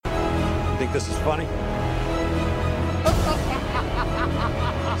think this is funny?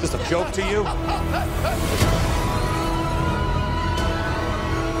 Is this a joke to you?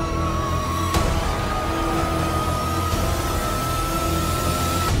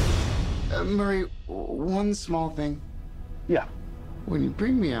 Murray, one small thing. Yeah. When you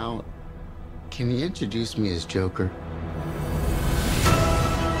bring me out, can you introduce me as Joker?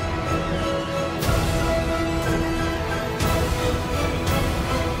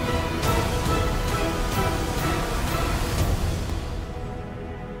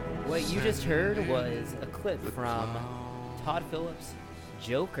 What you just heard was a clip from Todd Phillips'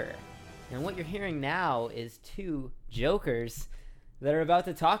 Joker. And what you're hearing now is two Jokers that are about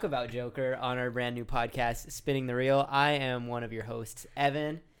to talk about Joker on our brand new podcast, Spinning the Reel. I am one of your hosts,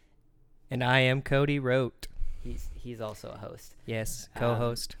 Evan. And I am Cody Rote. He's also a host. Yes,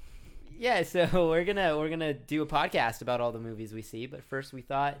 co-host. Yeah, so we're gonna do a podcast about all the movies we see, but first we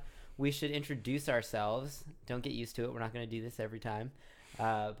thought we should introduce ourselves. Don't get used to it. We're not gonna do this every time.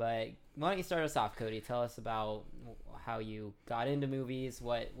 But why don't you start us off, Cody? Tell us about how you got into movies,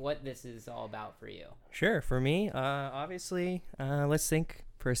 what this is all about for you. Sure. For me, obviously, let's think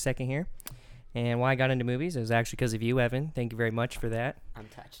for a second here. And why I got into movies is actually because of you, Evan. Thank you very much for that. I'm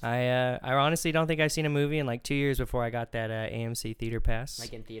touched. I honestly don't think I've seen a movie in like 2 years before I got that AMC theater pass.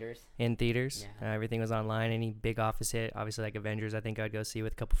 Like in theaters? In theaters. Yeah. Everything was online. Any big office hit, obviously like Avengers, I think I'd go see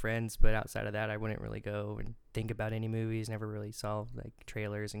with a couple friends. But outside of that, I wouldn't really go and think about any movies. Never really saw like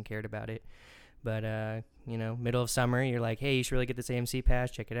trailers and cared about it. But, middle of summer, you're like, hey, you should really get this AMC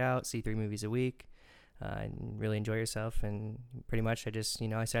pass. Check it out. See 3 movies a week. And really enjoy yourself. And pretty much I just, I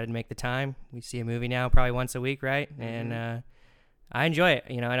decided to make the time. We see a movie now probably once a week, right? Mm-hmm. And I enjoy it.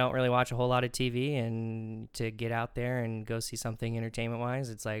 I don't really watch a whole lot of TV. And to get out there and go see something entertainment-wise,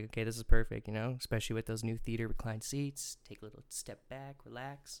 it's like, okay, this is perfect, especially with those new theater reclined seats. Take a little step back,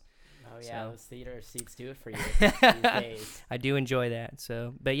 relax. Oh, yeah, those theater seats do it for you these days. I do enjoy that.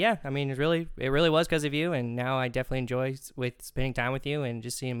 So, but yeah, I mean, it really was because of you, and now I definitely enjoy with spending time with you and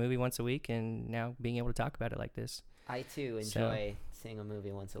just seeing a movie once a week, and now being able to talk about it like this. I, too, enjoy seeing a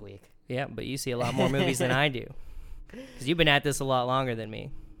movie once a week. Yeah, but you see a lot more movies than I do, because you've been at this a lot longer than me.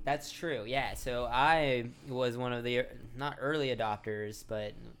 That's true, yeah. So I was one of the, not early adopters,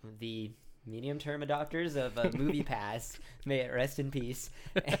 but the medium-term adopters of Movie Pass. May it rest in peace.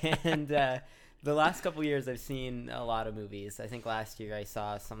 And the last couple years I've seen a lot of movies. I think last year I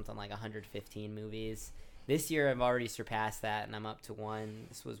saw something like 115 movies. This year I've already surpassed that, and I'm up to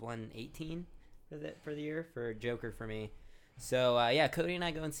this was 118 for the year for Joker for me. So Cody and I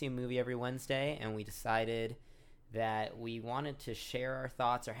go and see a movie every Wednesday, and we decided that we wanted to share our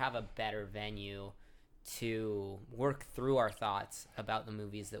thoughts or have a better venue to work through our thoughts about the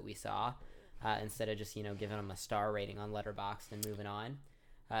movies that we saw. Instead of just, giving them a star rating on Letterboxd and moving on.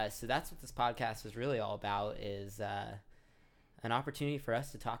 So that's what this podcast is really all about, is an opportunity for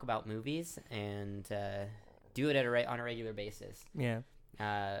us to talk about movies and do it on a regular basis. Yeah.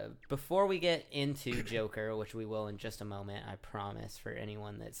 Before we get into Joker, which we will in just a moment, I promise, for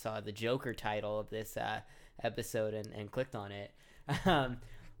anyone that saw the Joker title of this episode and clicked on it,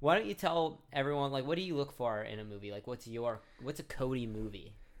 why don't you tell everyone, like, what do you look for in a movie? Like, what's a Cody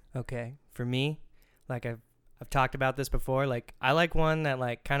movie? Okay, for me, like I've talked about this before, like I like one that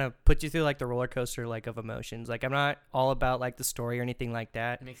like kind of puts you through like the roller coaster like of emotions. Like I'm not all about like the story or anything like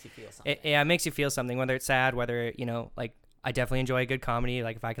that. It makes you feel something. It makes you feel something, whether it's sad, whether like I definitely enjoy a good comedy.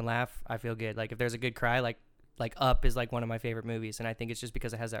 Like if I can laugh, I feel good. Like if there's a good cry, like Up is like one of my favorite movies, and I think it's just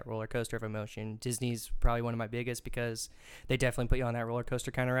because it has that roller coaster of emotion. Disney's probably one of my biggest because they definitely put you on that roller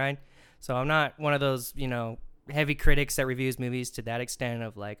coaster kind of ride. So I'm not one of those heavy critics that reviews movies to that extent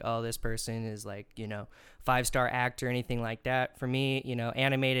of like, oh, this person is like 5-star actor or anything like that. For me,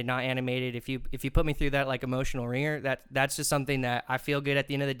 animated, not animated, if you put me through that like emotional ringer, that's just something that I feel good at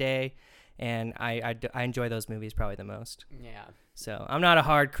the end of the day, and I enjoy those movies probably the most. Yeah. So I'm not a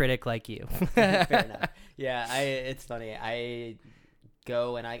hard critic like you. Fair enough. Yeah, it's funny. I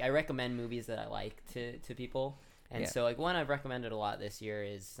go and I recommend movies that I like to people, and so like one I've recommended a lot this year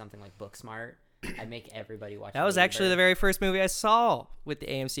is something like Booksmart. I make everybody watch. That was actually the very first movie I saw with the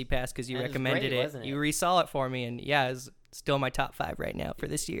AMC pass because you recommended great, it. wasn't it. You resaw it for me, and it's still my top 5 right now for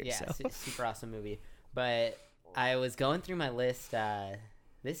this year. Yeah, so. super awesome movie. But I was going through my list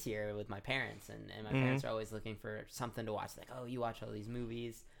this year with my parents, and my parents are always looking for something to watch. Like, oh, you watch all these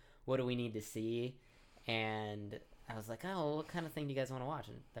movies. What do we need to see? And I was like, oh, what kind of thing do you guys want to watch?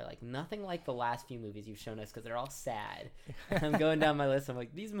 And they're like, nothing like the last few movies you've shown us because they're all sad. And I'm going down my list. I'm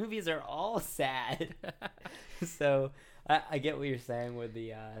like, these movies are all sad. So I get what you're saying with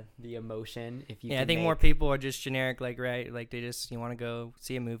the emotion. If you Yeah, I can think more make- people are just generic, like, right? Like, you want to go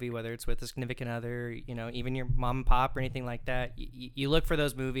see a movie, whether it's with a significant other, even your mom and pop or anything like that. You look for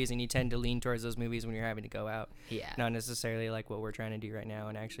those movies, and you tend to lean towards those movies when you're having to go out. Yeah. Not necessarily like what we're trying to do right now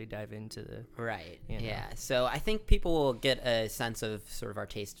and actually dive into the. Right. you know. Yeah. So I think people will get a sense of sort of our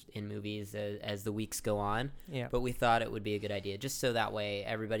taste in movies as the weeks go on. Yeah. But we thought it would be a good idea, just so that way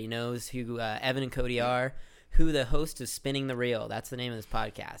everybody knows who Evan and Cody are, who the host of Spinning the Reel. That's the name of this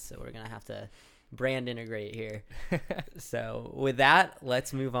podcast. So we're gonna have to brand integrate here. So with that,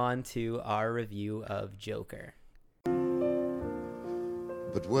 let's move on to our review of Joker.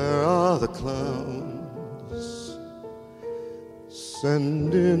 But where are the clowns?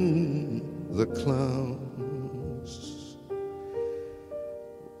 Send in the clowns.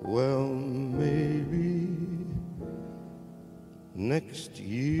 Well, maybe next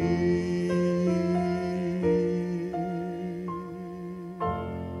year.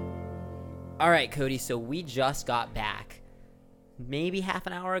 All right, Cody. So we just got back, maybe half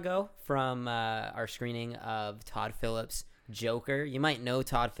an hour ago, from our screening of Todd Phillips' Joker. You might know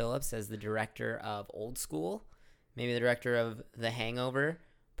Todd Phillips as the director of Old School, maybe the director of The Hangover,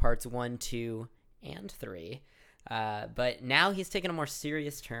 parts 1, 2, and 3. But now he's taken a more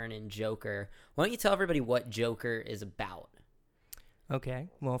serious turn in Joker. Why don't you tell everybody what Joker is about? Okay.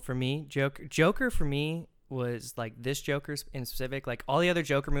 Well, for me, Joker for me was like this Joker in specific. Like all the other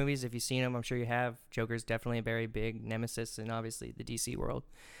Joker movies, if you've seen them, I'm sure you have. Joker's definitely a very big nemesis in obviously the DC world.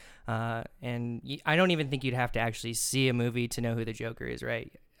 And I don't even think you'd have to actually see a movie to know who the Joker is,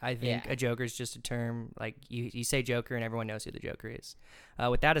 right? I think Yeah. a Joker is just a term. Like you say Joker and everyone knows who the Joker is.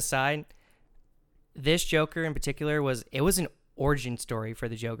 With that aside, this Joker in particular was an origin story for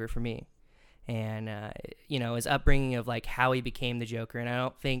the Joker for me. And, his upbringing of like how he became the Joker. And I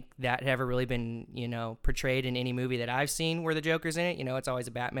don't think that had ever really been, portrayed in any movie that I've seen where the Joker's in it. It's always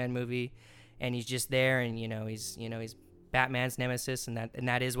a Batman movie and he's just there and, he's Batman's nemesis and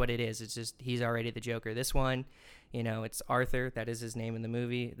that is what it is. It's just, he's already the Joker. This one, it's Arthur. That is his name in the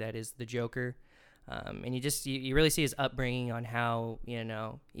movie. That is the Joker. And you really see his upbringing on how,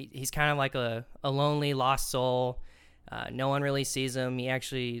 he's kind of like a lonely, lost soul. No one really sees him.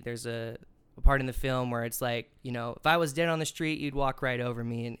 There's a part in the film where it's like, if I was dead on the street, you'd walk right over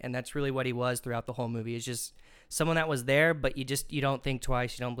me. And that's really what he was throughout the whole movie. It's just someone that was there, but you don't think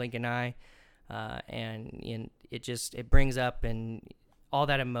twice. You don't blink an eye. And it brings up and all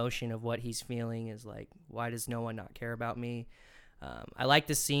that emotion of what he's feeling is like, why does no one not care about me? I like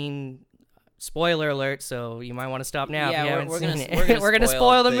the scene. Spoiler alert! So you might want to stop now if you haven't seen it. We're gonna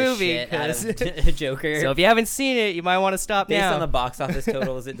spoil the movie shit out of 'cause- Joker. So if you haven't seen it, you might want to stop Based now. on the box office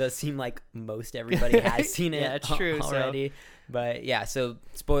totals, it does seem like most everybody has seen it Yeah, it's true, so- already. But yeah, so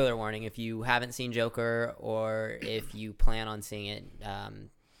spoiler warning, if you haven't seen Joker or if you plan on seeing it,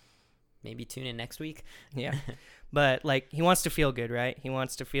 maybe tune in next week. Yeah. But like he wants to feel good, right? He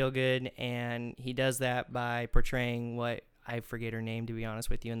wants to feel good, and he does that by portraying what I forget her name, to be honest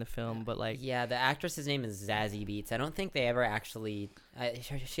with you, in the film. But like, Yeah, the actress's name is Zazie Beetz. I don't think they ever actually.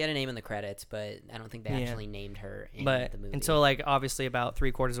 She had a name in the credits, but I don't think they Yeah. actually named her in but the movie. until like obviously about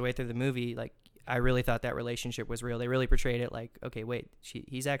 3/4 of the way through the movie, like I really thought that relationship was real. They really portrayed it like, okay, wait,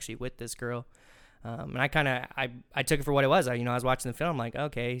 he's actually with this girl. And I kind of I took it for what it was. I was watching the film like,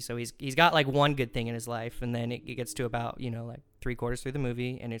 okay, so he's got like one good thing in his life, and then it gets to about like 3/4 through the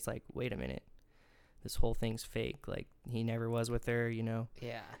movie, and it's like, wait a minute, this whole thing's fake. Like he never was with her,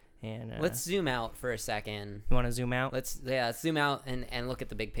 yeah. And Let's zoom out for a second. you want to zoom out? Let's zoom out and look at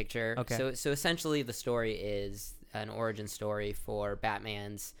the big picture. Okay. So essentially the story is an origin story for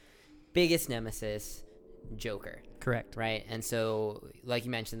Batman's biggest nemesis, Joker. Correct. Right? And so like you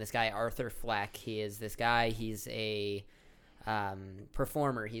mentioned, this guy Arthur Fleck, he is this guy, he's a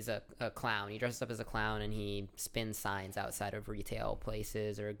performer. He's a clown. He dresses up as a clown and he spins signs outside of retail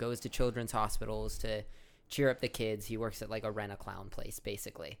places or goes to children's hospitals to cheer up the kids. He works at like a rent-a-clown place,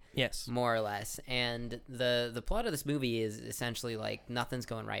 basically. Yes. More or less. And the plot of this movie is essentially like nothing's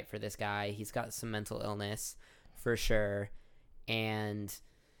going right for this guy. He's got some mental illness for sure. And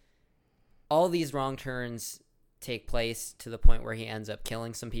all these wrong turns take place to the point where he ends up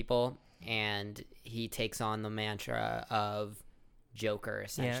killing some people, and he takes on the mantra of Joker,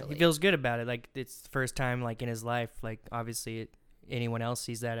 essentially. Yeah, he feels good about it. Like it's the first time like in his life, like obviously anyone else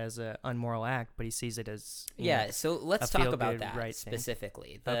sees that as an unmoral act, but he sees it as So let's a talk about feel-good, that right thing.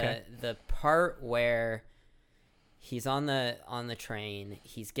 specifically. Okay. The part where he's on the train,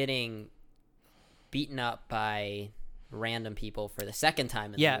 he's getting beaten up by random people for the second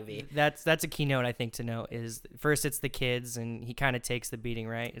time in the movie. that's a keynote I think to note is first it's the kids and he kind of takes the beating,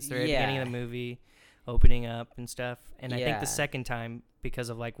 right? It's the very beginning of the movie. opening up and stuff. And I think Yeah. the second time, because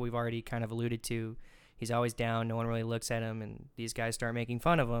of like we've already kind of alluded to, he's always down. No one really looks at him, and these guys start making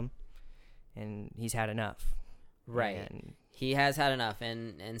fun of him, and he's had enough. Right. And He has had enough,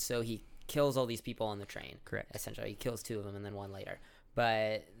 and so he kills all these people on the train. correct. Essentially, he kills 2 of them and then 1 later.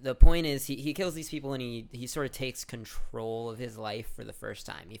 But the point is, he kills these people, and he sort of takes control of his life for the first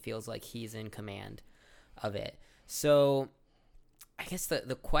time. He feels like he's in command of it. So I guess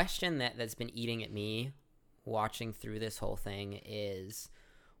the question that's been eating at me watching through this whole thing is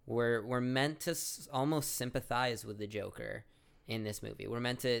we're meant to almost sympathize with the Joker in this movie. We're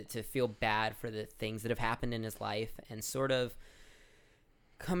meant to feel bad for the things that have happened in his life and sort of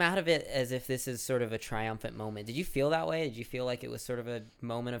come out of it as if this is sort of a triumphant moment. Did you feel that way? Did you feel like it was sort of a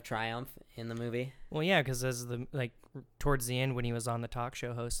moment of triumph in the movie? Well, yeah, because as the towards the end when he was on the talk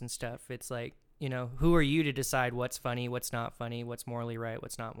show host and stuff, it's like, you know, who are you to decide what's funny, what's not funny, what's morally right,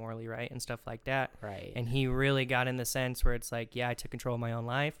 what's not morally right, and stuff like that. Right. And he really got in the sense where it's like, yeah, I took control of my own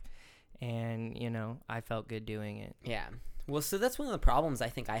life, and, you know, I felt good doing it. Yeah. Well, so that's one of the problems I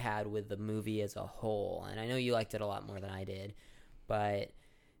think I had with the movie as a whole. And I know you liked it a lot more than I did. But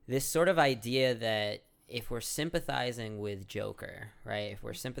this sort of idea that if we're sympathizing with Joker, right, if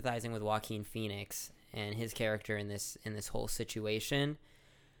we're sympathizing with Joaquin Phoenix and his character in this whole situation,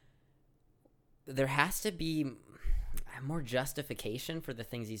 there has to be more justification for the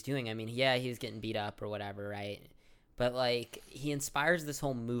things he's doing. I mean, yeah, he's getting beat up or whatever, right? But, like, he inspires this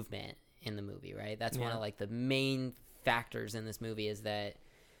whole movement in the movie, right? That's one of, like, the main factors in this movie is that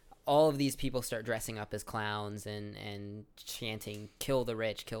all of these people start dressing up as clowns and chanting kill the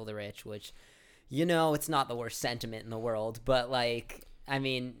rich, which, you know, it's not the worst sentiment in the world, but, like, I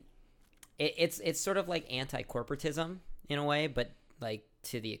mean, it's sort of like anti-corporatism in a way, but, like,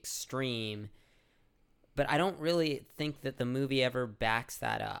 to the extreme. But I don't really think that the movie ever backs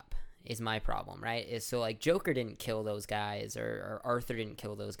that up, is my problem, right? Is so, like, Joker didn't kill those guys or Arthur didn't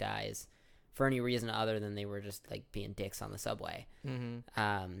kill those guys for any reason other than they were just, like, being dicks on the subway.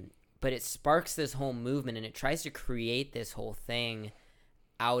 Mm-hmm. But it sparks this whole movement, and it tries to create this whole thing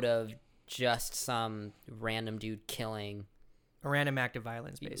out of just some random dude killing. A random act of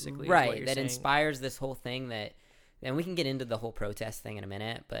violence, basically. Right, that inspires this whole thing that, and we can get into the whole protest thing in a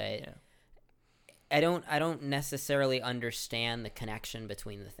minute, but Yeah. I don't necessarily understand the connection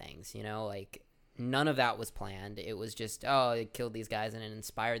between the things, you know, like none of that was planned. It was just, oh, it killed these guys and it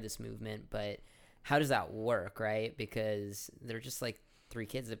inspired this movement. But how does that work, right? Because they're just like 3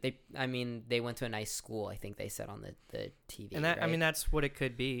 kids. If they went to a nice school, I think they said on the TV. And that, right? I mean, that's what it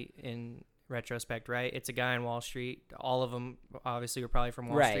could be in retrospect, right? It's a guy on Wall Street. All of them obviously were probably from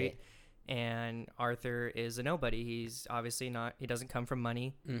Wall Right. Street. And Arthur is a nobody. He's obviously not, he doesn't come from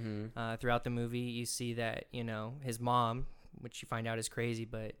money. Mm-hmm. Throughout the movie, you see that, you know, his mom, which you find out is crazy,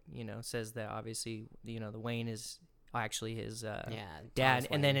 but, you know, says that obviously, you know, the Wayne is actually his Yeah, dad. Thomas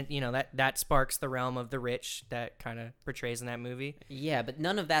And Wayne. then, you know, that sparks the realm of the rich that kind of portrays in that movie. Yeah, but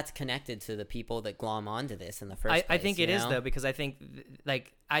none of that's connected to the people that glom onto this in the first I place. think you it is, know? though, because I think,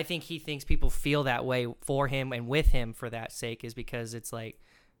 I think he thinks people feel that way for him and with him for that sake is because it's like,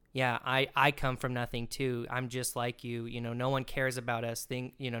 yeah, I come from nothing too. I'm just like you. You know, no one cares about us.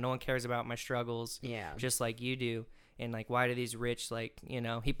 No one cares about my struggles. Yeah. Just like you do. And like, why do these rich, like, you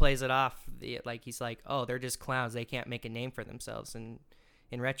know, he plays it off like he's like, oh, they're just clowns. They can't make a name for themselves. And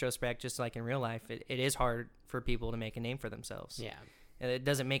in retrospect, just like in real life, it is hard for people to make a name for themselves. Yeah. And it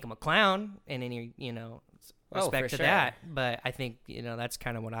doesn't make them a clown in any, you know, Oh, respect for to sure. that. But I think, you know, that's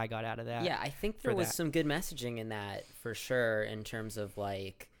kind of what I got out of that. Yeah, I think there for was that. some good messaging in that for sure in terms of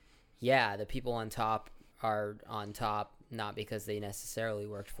like, yeah, the people on top are on top not because they necessarily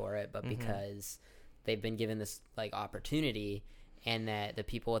worked for it, but because they've been given this like opportunity, and that the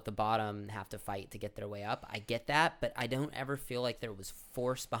people at the bottom have to fight to get their way up. I get that, but I don't ever feel like there was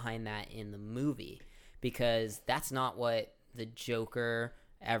force behind that in the movie, because that's not what the Joker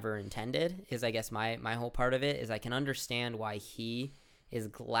ever intended. Is I guess my whole part of it is I can understand why he is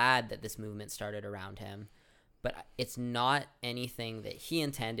glad that this movement started around him, but it's not anything that he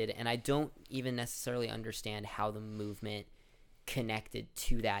intended, and I don't even necessarily understand how the movement connected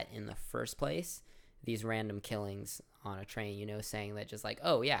to that in the first place. These random killings on a train, you know, saying that just like,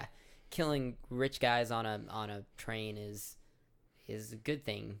 oh yeah, killing rich guys on a train is a good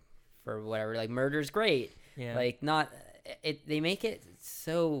thing for whatever. Like murder's great. Yeah. Like not it. They make it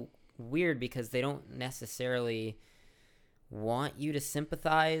so weird because they don't necessarily want you to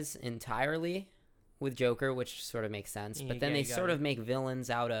sympathize entirely with Joker, which sort of makes sense. But then they sort of make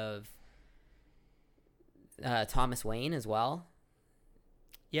villains out of Thomas Wayne as well.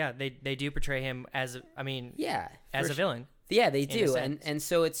 Yeah, they do portray him as Yeah, as a villain. Yeah, they a do, sense. and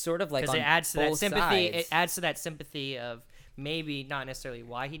so it's sort of like Because on it adds to that both sympathy. sides. It adds to that sympathy of maybe not necessarily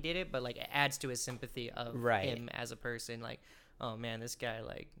why he did it, but like it adds to his sympathy of Right. him as a person. Like, oh man, this guy,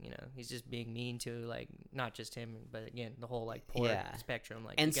 like, you know, he's just being mean to, like, not just him, but again the whole like poor Yeah. spectrum.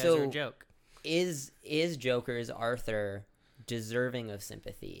 Like, And you guys are a so- joke. Is Joker's Arthur deserving of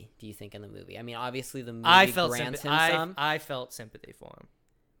sympathy, do you think, in the movie? I mean, obviously the movie I felt grants sympathy. him some, I felt sympathy for him.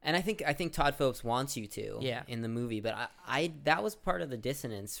 and I think Todd Phillips wants you to, Yeah. in the movie. But I that was part of the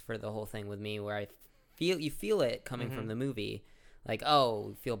dissonance for the whole thing with me, where I feel it coming Mm-hmm. from the movie, like,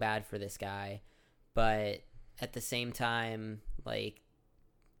 oh, feel bad for this guy, but at the same time, like,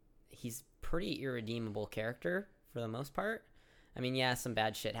 he's pretty irredeemable character for the most part. I mean, yeah, some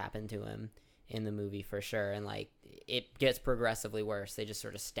bad shit happened to him in the movie for sure, and like it gets progressively worse. They just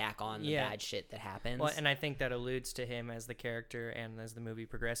sort of stack on the Yeah. bad shit that happens. Well, and I think that alludes to him as the character and as the movie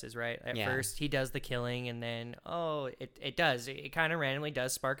progresses, right? At Yeah. first, he does the killing, and then, it kind of randomly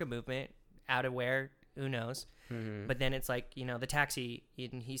does spark a movement out of where, who knows? Mhm. But then it's like, you know, the taxi,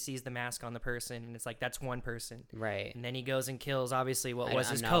 and he sees the mask on the person, and it's like, that's one person. Right. And then he goes and kills, obviously, what was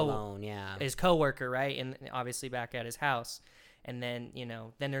I'm his not alone, yeah. coworker, right? And obviously back at his house. And then, you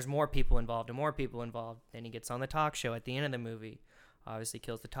know, then there's more people involved and more people involved. Then he gets on the talk show at the end of the movie, obviously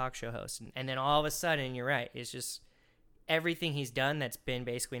kills the talk show host. And then all of a sudden, you're right, it's just everything he's done that's been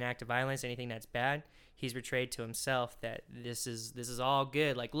basically an act of violence, anything that's bad, he's betrayed to himself that this is all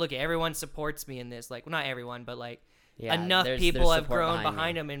good. Like, look, everyone supports me in this. Like, well, not everyone, but like Yeah, enough there's people have support grown behind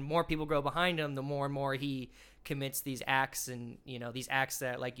behind him, and more people grow behind him, the more and more he commits these acts. And, you know, these acts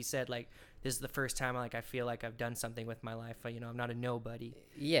that, like you said, like, this is the first time, like, I feel like I've done something with my life. You know, I'm not a nobody.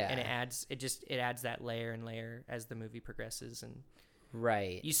 Yeah. And it adds that layer and layer as the movie progresses. And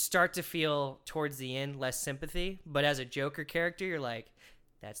Right. you start to feel towards the end less sympathy, but as a Joker character, you're like,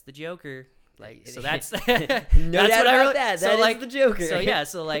 that's the Joker. Like, so that's No that's doubt what I about really, that. so That is like the Joker. So yeah,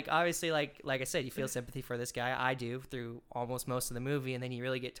 so like obviously like I said, you feel sympathy for this guy. I do through almost most of the movie, and then you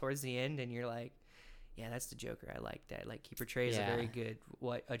really get towards the end, and you're like, yeah, that's the Joker. I like that. Like, he portrays a Yeah. very good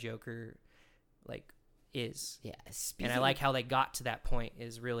what a Joker like is. Yeah. And I like how they got to that point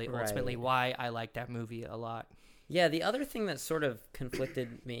is really ultimately Right. why I like that movie a lot. Yeah, the other thing that sort of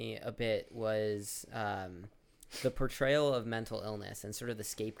conflicted me a bit was the portrayal of mental illness and sort of the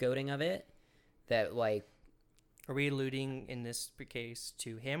scapegoating of it. That, like, Are we alluding in this case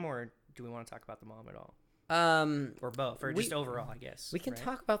to him, or do we want to talk about the mom at all? Or both, or just overall, I guess. we can right?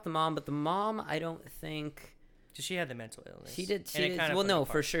 talk about the mom, but the mom, I don't think Because she had the mental illness. she did. and it kind of Well, played no, a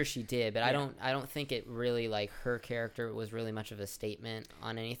for part. sure she did, but Yeah. I don't think it really, like, her character was really much of a statement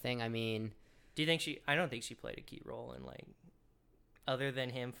on anything. I mean, Do you think I don't think she played a key role in, like, other than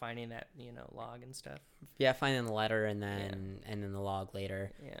him finding that, you know, log and stuff. yeah, finding the letter and then the log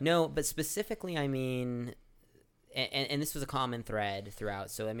later. Yeah. No, but specifically, I mean, and this was a common thread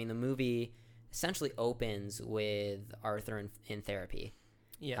throughout. So, I mean, the movie essentially opens with Arthur in therapy,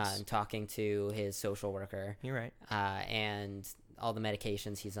 Yes. and talking to his social worker, You're right. and all the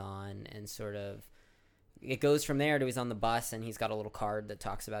medications he's on, and sort of it goes from there to he's on the bus and he's got a little card that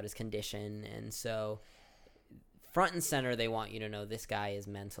talks about his condition, and so front and center they want you to know this guy is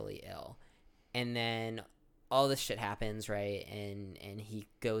mentally ill. And then all this shit happens, right? And he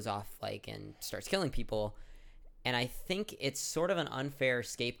goes off, like, and starts killing people. And I think it's sort of an unfair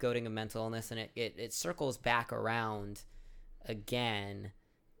scapegoating of mental illness, and it circles back around again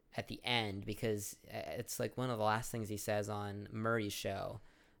at the end, because it's like one of the last things he says on Murray's show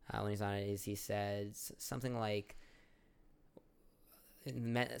when he's on it is he says something like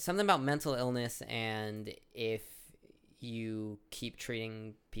something about mental illness, and if you keep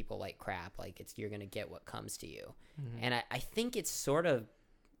treating people like crap, like you're gonna get what comes to you. And I think it's sort of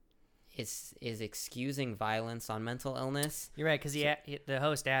is excusing violence on mental illness. You're right, because the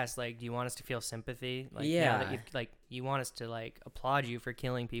host asked, like, do you want us to feel sympathy? Like, now Yeah. that you want us to, like, applaud you for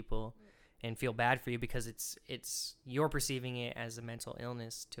killing people and feel bad for you because it's you're perceiving it as a mental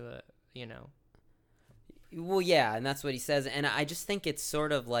illness to a, you know. Well, yeah, and that's what he says. And I just think it's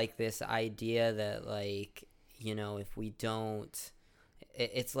sort of like this idea that, like, you know, if we don't,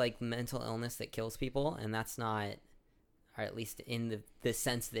 it's like mental illness that kills people, and that's not, or at least in the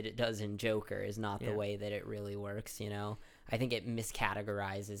sense that it does in Joker, is not the way that it really works, you know? I think it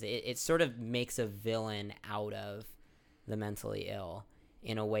miscategorizes. It sort of makes a villain out of the mentally ill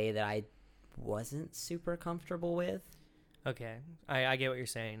in a way that I wasn't super comfortable with. Okay, I get what you're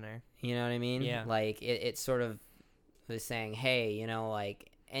saying there. You know what I mean? Yeah. Like, it sort of was saying, hey, you know,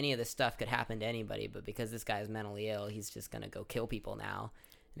 like, any of this stuff could happen to anybody, but because this guy's mentally ill, he's just going to go kill people now.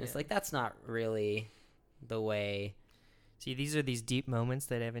 And it's like, that's not really the way See, these are these deep moments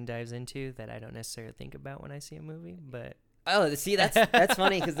that Evan dives into that I don't necessarily think about when I see a movie, but Oh, see, that's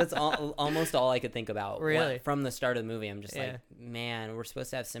funny because that's almost all I could think about. Really? From the start of the movie, I'm just Yeah. like, man, we're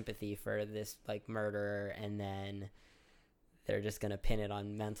supposed to have sympathy for this like murderer, and then they're just gonna pin it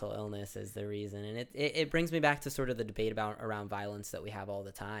on mental illness as the reason. And it brings me back to sort of the debate around violence that we have all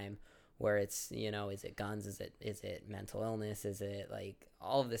the time, where it's, you know, is it guns, is it mental illness, is it like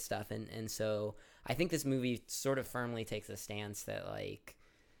all of this stuff, and so I think this movie sort of firmly takes a stance that like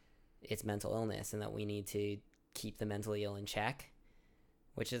it's mental illness and that we need to keep the mentally ill in check,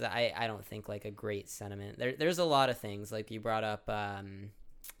 which is I don't think like a great sentiment. There's a lot of things like you brought up on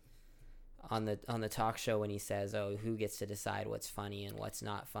the talk show when he says, oh, who gets to decide what's funny and what's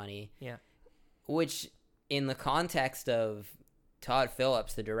not funny. yeah. Which in the context of Todd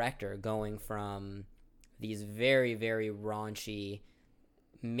Phillips, the director, going from these very, very raunchy,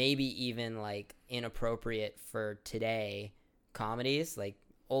 maybe even like inappropriate for today comedies, like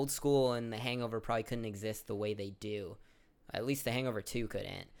Old School and The Hangover probably couldn't exist the way they do. At least The Hangover 2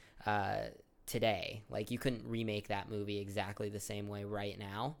 couldn't today. Like, you couldn't remake that movie exactly the same way right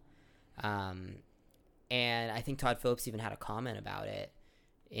now. And I think Todd Phillips even had a comment about it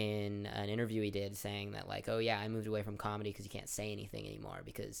in an interview he did, saying that, like, oh, yeah, I moved away from comedy because you can't say anything anymore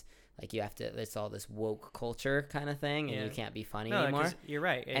because, like, you have to, it's all this woke culture kind of thing, and Yeah. you can't be funny No, anymore. 'cause you're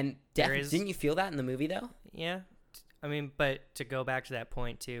right. And there is- didn't you feel that in the movie, though? Yeah. I mean, but to go back to that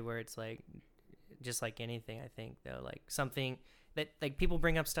point too, where it's like, just like anything, I think though, like something that like people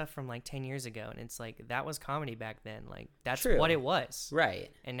bring up stuff from like 10 years ago, and it's like that was comedy back then. Like that's True. what it was. Right.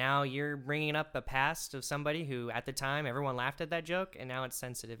 And now you're bringing up a past of somebody who at the time everyone laughed at that joke, and now it's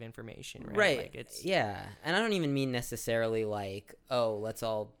sensitive information. Right. Like it's Yeah. And I don't even mean necessarily like, oh, let's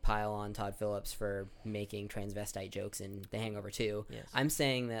all pile on Todd Phillips for making transvestite jokes in The Hangover 2. Yes. I'm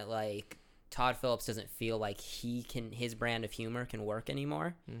saying that like Todd Phillips doesn't feel like his brand of humor can work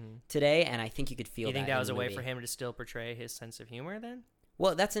anymore today, and I think you could feel You think that that in was the a way movie. for him to still portray his sense of humor then?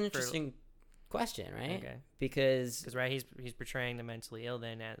 Well, that's an interesting question, right? Okay. Because Because right, he's portraying the mentally ill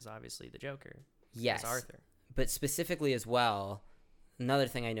then as obviously the Joker. yes, As Arthur. but specifically as well, another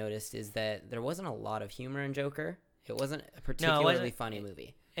thing I noticed is that there wasn't a lot of humor in Joker. It wasn't a particularly funny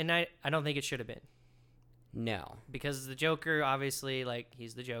movie. And I don't think it should have been. No. Because the Joker, obviously, like,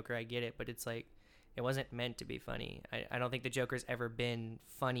 he's the Joker, I get it, but it's like, it wasn't meant to be funny. I don't think the Joker's ever been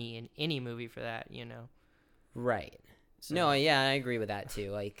funny in any movie for that, you know? Right. So, No, yeah, I agree with that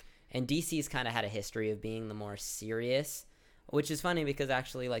too. Like, and DC's kind of had a history of being the more serious, which is funny because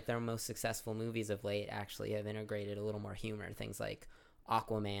actually, like, their most successful movies of late actually have integrated a little more humor. Things like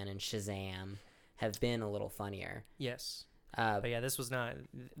Aquaman and Shazam have been a little funnier. Yes. Uh, But yeah, this was not,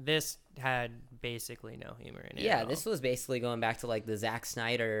 this had basically no humor in it. yeah, at this all. was basically going back to like the Zack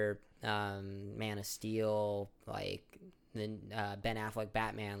Snyder Man of Steel, like the Ben Affleck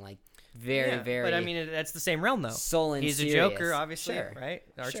Batman, like very, Yeah, very. But I mean, that's the same realm, though. soul and He's serious. a Joker, obviously, Sure. right?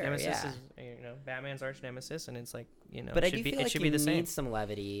 Arch Sure, nemesis yeah. is, you know, Batman's arch nemesis, and it's like, you know, But it I should do be, feel it like should he be the same. needs some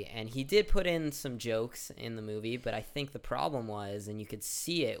levity, and he did put in some jokes in the movie. But I think the problem was, and you could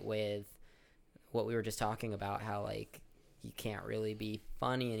see it with what we were just talking about, how like you can't really be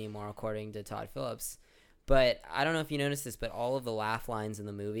funny anymore, according to Todd Phillips. But I don't know if you noticed this, but all of the laugh lines in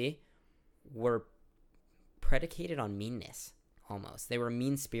the movie were predicated on meanness. Almost, they were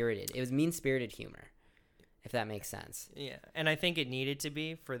mean-spirited. It was mean-spirited humor, if that makes sense. Yeah, and I think it needed to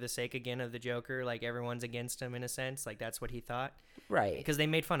be for the sake, again, of the Joker. Like, everyone's against him in a sense. Like, that's what he thought. Right. Because they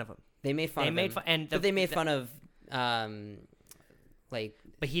made fun of him. They made fun of him. And but they made fun of, like...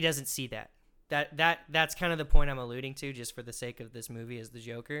 But he doesn't see that. That's kind of the point I'm alluding to, just for the sake of this movie as the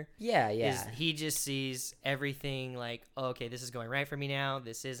Joker. Yeah, Is yeah. he just sees everything like, oh, okay, this is going right for me now,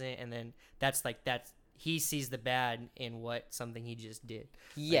 this isn't, and then that's he sees the bad in what something he just did.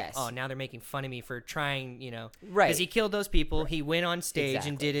 Yes. Like, oh, now they're making fun of me for trying, you know, Right. because he killed those people. He went on stage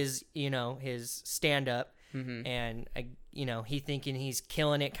and Exactly. did his, you know, his stand up, and you know, he thinking he's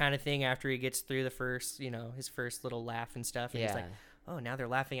killing it kind of thing after he gets through the first, you know, his first little laugh and stuff, and he's like, oh, now they're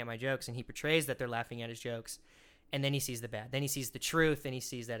laughing at my jokes, and he portrays that they're laughing at his jokes. And then he sees the bad. Then he sees the truth, and he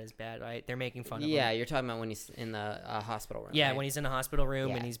sees that as bad, right? They're making fun of him. Yeah, you're talking about when he's in the hospital room. Yeah, right? when he's in the hospital room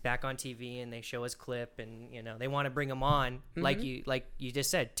Yeah. and he's back on TV and they show his clip, and you know they want to bring him on, like you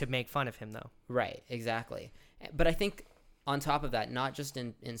just said, to make fun of him though. Right, exactly. But I think on top of that, not just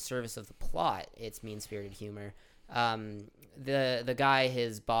in service of the plot, it's mean-spirited humor. The guy,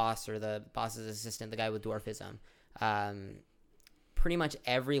 his boss, or the boss's assistant, the guy with dwarfism, pretty much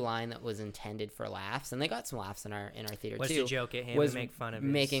every line that was intended for laughs, and they got some laughs in our theater Was too, to joke at him was and make fun of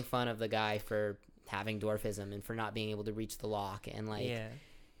making fun of the guy for having dwarfism and for not being able to reach the lock, and like Yeah.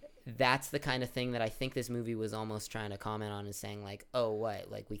 that's the kind of thing that I think this movie was almost trying to comment on, is saying like, oh,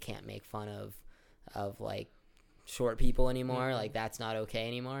 what, like we can't make fun of like short people anymore, like that's not okay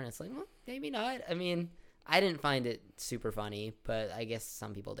anymore. And it's like, well, maybe not. I mean, I didn't find it super funny, but I guess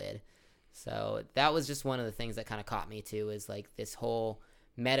some people did. So that was just one of the things that kind of caught me too, is like this whole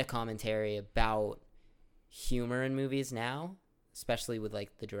meta commentary about humor in movies now, especially with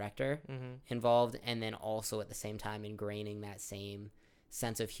like the director involved, and then also at the same time ingraining that same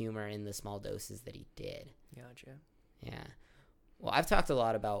sense of humor in the small doses that he did. Gotcha. Yeah. Well, I've talked a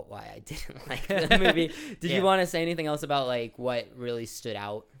lot about why I didn't like the movie. Did you want to say anything else about like what really stood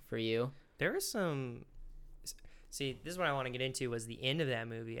out for you? There was some. See, this is what I want to get into, was the end of that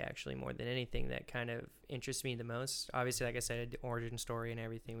movie, actually, more than anything, that kind of interests me the most. Obviously, like I said, the origin story and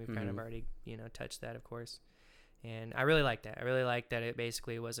everything, we've kind of already, touched that, of course. And I really like that. I really like that it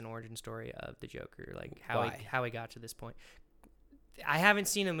basically was an origin story of the Joker, like how he got to this point. I haven't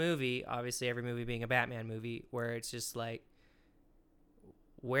seen a movie, obviously every movie being a Batman movie, where it's just like,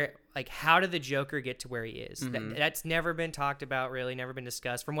 how did the Joker get to where he is? That's never been talked about, really, never been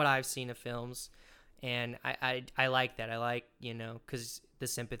discussed from what I've seen of films. And I like that. I like, because the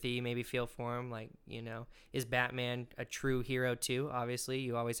sympathy you maybe feel for him. Like, is Batman a true hero too? Obviously,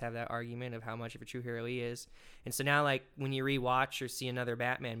 you always have that argument of how much of a true hero he is. And so now, like, when you rewatch or see another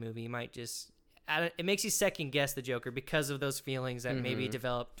Batman movie, you might just, it makes you second guess the Joker because of those feelings that maybe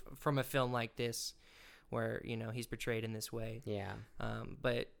developed from a film like this, where, he's portrayed in this way. Yeah.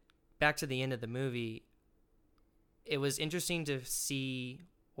 But back to the end of the movie, it was interesting to see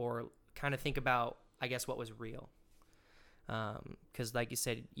or kind of think about, I guess, what was real. Because like you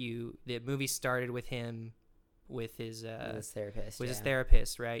said, the movie started with him with his therapist. His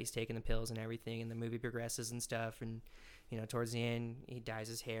therapist, right? He's taking the pills and everything, and the movie progresses and stuff. And, towards the end, he dyes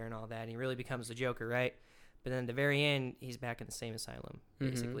his hair and all that, and he really becomes the Joker, right? But then at the very end, he's back in the same asylum,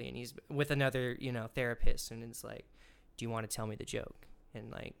 basically, and he's with another, therapist, and it's like, do you want to tell me the joke?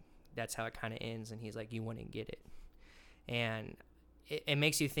 And, like, that's how it kind of ends, and he's like, you wouldn't get it. And it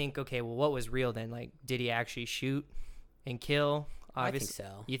makes you think, okay, well, what was real then? Like, did he actually shoot and kill? Obviously. I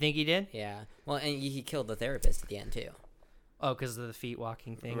think so. You think he did? Yeah. Well, and he killed the therapist at the end, too. Oh, because of the feet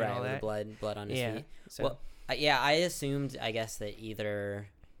walking thing right, and all that? Right, blood on his feet. So. Well, I assumed, I guess, that either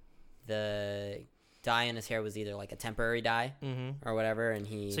the dye in his hair was either, like, a temporary dye or whatever, and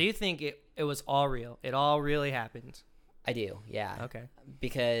he... So you think it was all real? It all really happened? I do, yeah. Okay.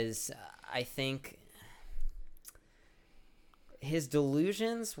 Because I think... his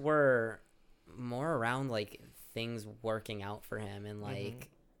delusions were more around like things working out for him, and like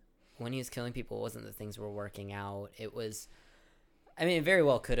when he was killing people, it wasn't that things were working out. It was, I mean, it very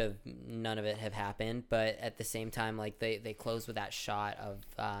well could have, none of it have happened, but at the same time, like they closed with that shot of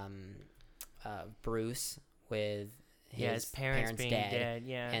Bruce with his parents being dead.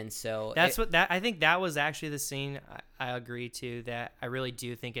 Yeah. And so I think that was actually the scene I agree to, that I really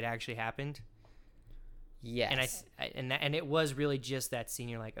do think it actually happened. Yes. And it was really just that scene.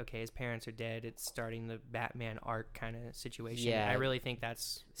 You're like, okay, his parents are dead. It's starting the Batman arc kind of situation. Yeah. I really think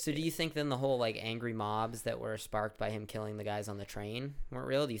that's... So do you think then the whole like angry mobs that were sparked by him killing the guys on the train weren't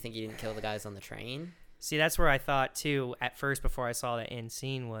real? Do you think he didn't kill the guys on the train? See, that's where I thought too at first before I saw that end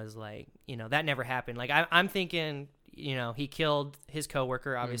scene was like, that never happened. Like I'm thinking, he killed his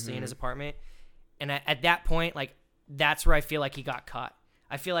coworker obviously in his apartment. And at that point, like that's where I feel like he got caught.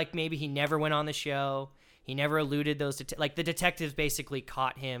 I feel like maybe he never went on the show. He never eluded those, like the detectives basically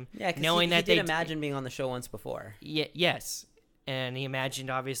caught him. Yeah, knowing that he did imagine being on the show once before. Yes, and he imagined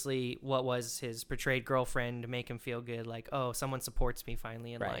obviously what was his portrayed girlfriend to make him feel good, like, oh, someone supports me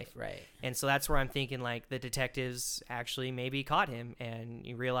finally in life. Right. And so that's where I'm thinking like the detectives actually maybe caught him, and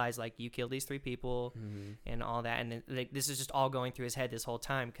you realize like you killed these 3 people and all that, and like this is just all going through his head this whole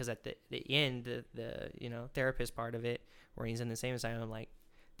time, because at the end, the therapist part of it where he's in the same asylum, like.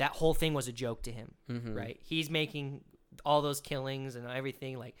 That whole thing was a joke to him, right? He's making all those killings and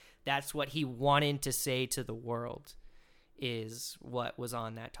everything. Like, that's what he wanted to say to the world is what was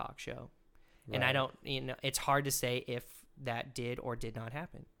on that talk show. Right. And I don't, it's hard to say if that did or did not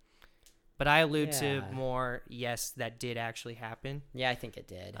happen. But I allude to more, yes, that did actually happen. Yeah, I think it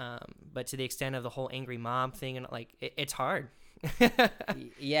did. But to the extent of the whole angry mom thing, and like, it's hard.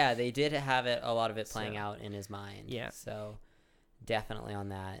 Yeah, they did have a lot of it playing out in his mind. Yeah. So... definitely on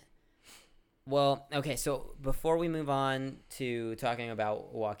that. Well, okay, so before we move on to talking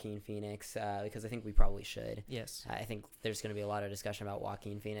about Joaquin Phoenix, because I think we probably should. Yes. I think there's going to be a lot of discussion about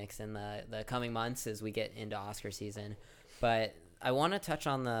Joaquin Phoenix in the coming months as we get into Oscar season. But I want to touch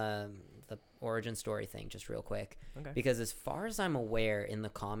on the origin story thing just real quick. Okay. Because as far as I'm aware, in the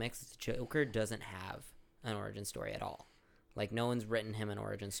comics, Joker doesn't have an origin story at all. Like no one's written him an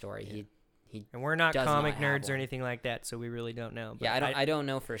origin story. Yeah. He And we're not does comic not have nerds or one. anything like that, so we really don't know. But Yeah, I don't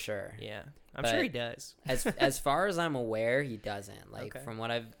know for sure. Yeah, I'm But sure he does. as far as I'm aware, he doesn't. Like Okay. from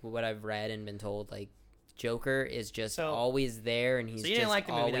what I've read and been told, like Joker is just So- always there, and he's So you didn't just like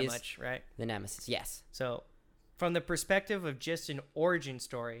the movie that always much, right? the nemesis. Yes. So, from the perspective of just an origin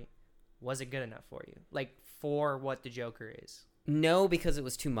story, was it good enough for you? Like for what the Joker is? No, because it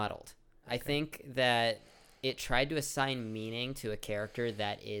was too muddled. I Okay. think that it tried to assign meaning to a character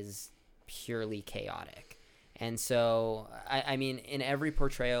that is purely chaotic. And so, I mean, in every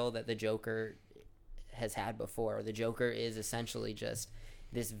portrayal that the Joker has had before, the Joker is essentially just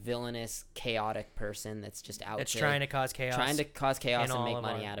this villainous, chaotic person that's just out That's to trying to cause chaos. chaos in and all make of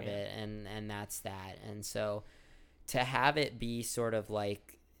money our- out of yeah. it, and that's that. And so, to have it be sort of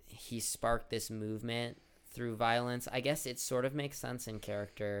like he sparked this movement through violence, I guess it sort of makes sense in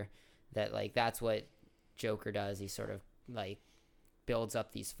character that like that's what Joker does. He sort of like builds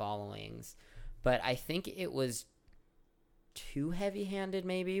up these followings, but I think it was too heavy-handed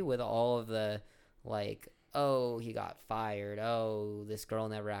maybe with all of the like, oh, he got fired, oh, this girl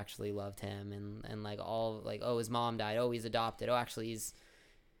never actually loved him, and like all like, oh, his mom died, oh, he's adopted, oh, actually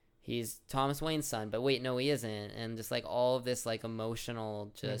he's Thomas Wayne's son, but wait, no, he isn't. And just like all of this like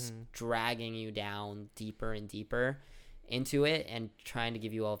emotional just dragging you down deeper and deeper into it and trying to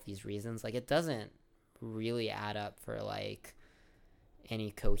give you all of these reasons. Like it doesn't really add up for like any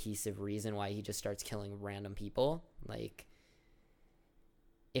cohesive reason why he just starts killing random people. Like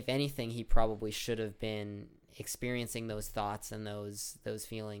if anything, he probably should have been experiencing those thoughts and those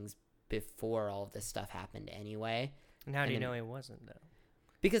feelings before all of this stuff happened anyway. And how do you and then- know he wasn't though?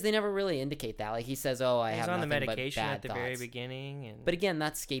 Because they never really indicate that. Like he says, "Oh, I He's have on the nothing medication but bad at the thoughts." very beginning, and But again,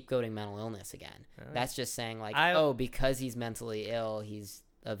 that's scapegoating mental illness again. Uh, That's just saying like, I- "Oh, because he's mentally ill, he's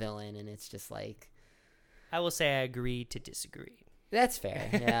a villain," and it's just like I will say I agree to disagree. that's fair.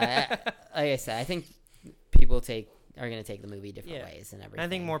 Yeah, like I said, I think people are gonna take the movie different Yeah. ways and everything. I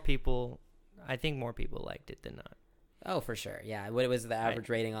think more people liked it than not. Oh, for sure. Yeah. What was the average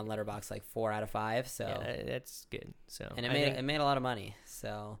rating on Letterboxd? Like 4 out of 5. So Yeah, that's good. So and I think- it made a lot of money.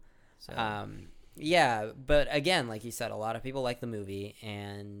 So. so Yeah, but again, like you said, a lot of people like the movie,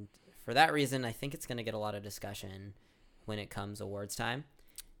 and for that reason, I think it's going to get a lot of discussion when it comes awards time.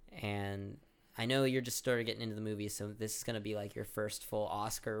 And I know you're just started getting into the movie, so this is going to be like your first full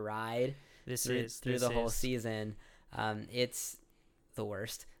Oscar ride through the whole season. It's the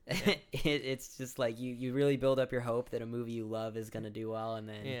worst. Yeah. It's just like you really build up your hope that a movie you love is going to do well, and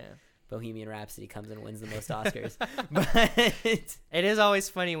then yeah. Bohemian Rhapsody comes and wins the most Oscars. But It is always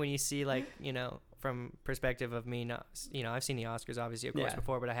funny when you see, like, you know, from perspective of me, not, you know, I've seen the Oscars obviously, of course, Yeah.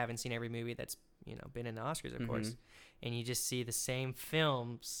 before, but I haven't seen every movie that's, you know, been in the Oscars, of course. Mhm. And you just see the same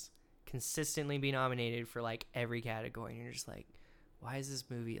films consistently be nominated for like every category, and you're just like, why is this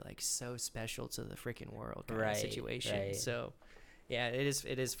movie like so special to the freaking world kind Right, of situation? right. So yeah, it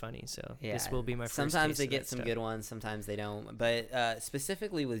is funny. So yeah, this will be my first sometimes taste they of get that some stuff. good ones, sometimes they don't. But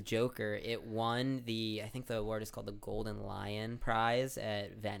specifically with Joker, it won I think the award is called the Golden Lion Prize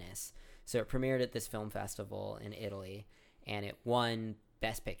at Venice. So it premiered at this film festival in Italy, and it won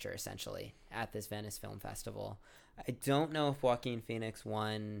Best Picture essentially at this Venice Film Festival. I don't know if Joaquin Phoenix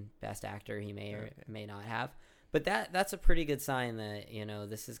won Best Actor. He may or may not have, but that's a pretty good sign that, you know,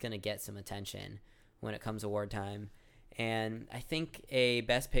 this is going to get some attention when it comes award time. And I think a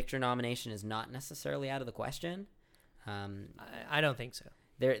Best Picture nomination is not necessarily out of the question. I don't think so.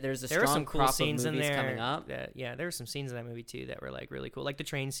 There's a There were strong some cool crop scenes of in movies there. coming up. Yeah, there were some scenes in that movie too that were like really cool, like the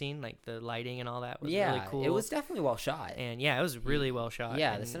train scene, like the lighting and all that was Yeah, really cool. it was definitely well shot. and yeah, it was really well shot.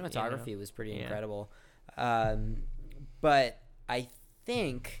 Yeah, and, the you know, cinematography was pretty yeah. incredible. But I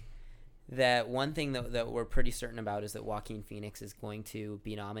think that one thing that we're pretty certain about is that Joaquin Phoenix is going to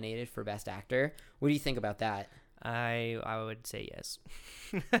be nominated for Best Actor. What do you think about that? I would say yes.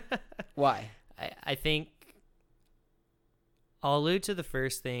 Why? I think I'll allude to the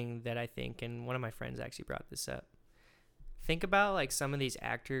first thing that I think, and one of my friends actually brought this up. Think about like some of these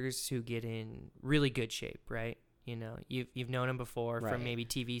actors who get in really good shape, right? You know, you've known them before Right. from maybe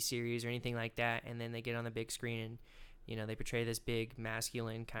TV series or anything like that, and then they get on the big screen and, you know, they portray this big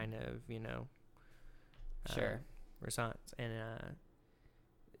masculine kind of, you know, Sure. response, and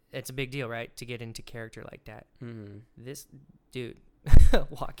it's a big deal, right, to get into character like that. Mm-hmm. This dude,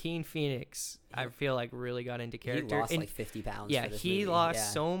 Joaquin Phoenix, I feel like really got into character. He lost And like 50 pounds. yeah, for this he movie. lost Yeah.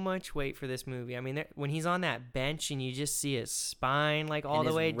 so much weight for this movie. I mean, when he's on that bench and you just see his spine like all And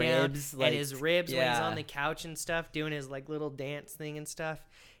the his way ribs, down, like, and his ribs when he's yeah. on the couch and stuff, doing his like little dance thing and stuff,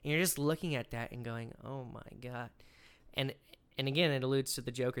 and you're just looking at that and going, "Oh my god!" And again, it alludes to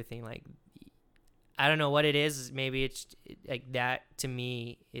the Joker thing. Like, I don't know what it is. Maybe it's like that to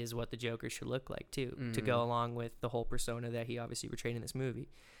me is what the Joker should look like too, to go along with the whole persona that he obviously portrayed in this movie.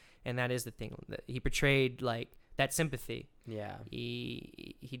 And that is the thing that he portrayed, like that sympathy. Yeah.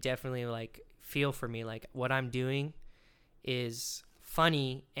 He definitely like feel for me, like what I'm doing is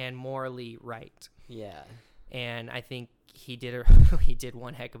funny and morally right. Yeah. And I think he did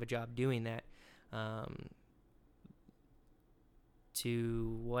one heck of a job doing that.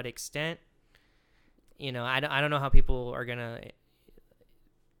 To what extent, I don't know how people are gonna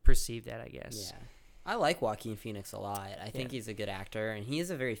perceive that, I guess. Yeah. I like Joaquin Phoenix a lot. I think he's a good actor, and he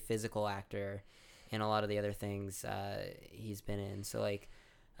is a very physical actor in a lot of the other things he's been in. So like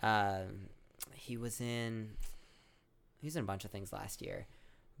he was in a bunch of things last year,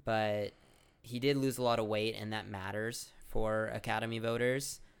 but he did lose a lot of weight, and that matters for Academy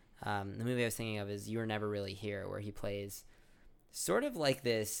voters. The movie I was thinking of is You Were Never Really Here, where he plays sort of like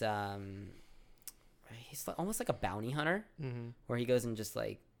this he's almost like a bounty hunter, where he goes and just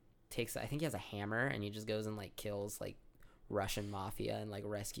like takes, I think he has a hammer, and he just goes and like kills like Russian mafia and like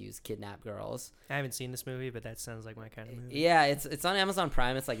rescues kidnapped girls. I haven't seen this movie, but that sounds like my kind of movie. Yeah, it's on Amazon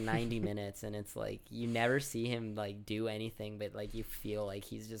Prime. It's like 90 minutes, and it's like you never see him like do anything, but like you feel like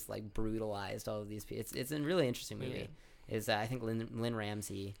he's just like brutalized all of these people. It's a really interesting movie. Is I think Lynn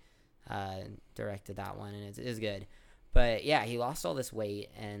Ramsey directed that one, and it's good. But yeah, he lost all this weight,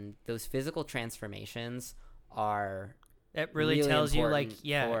 and those physical transformations are that really tells you, like,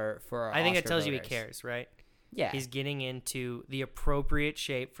 for I think Oscar it tells you he voters. cares, right? Yeah, He's getting into the appropriate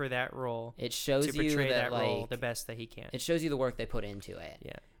shape for that role. it shows to you portray that role like the best that he can. it shows you the work they put into it.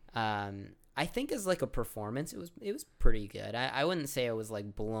 Yeah. I think as like a performance, it was pretty good. I wouldn't say I was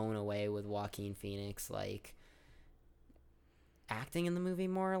like blown away with Joaquin Phoenix like acting in the movie,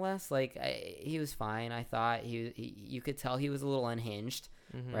 more or less. Like he was fine. I thought you could tell he was a little unhinged,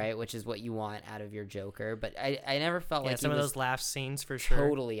 right? Which is what you want out of your Joker. But I never felt like some he of was those laugh scenes for sure.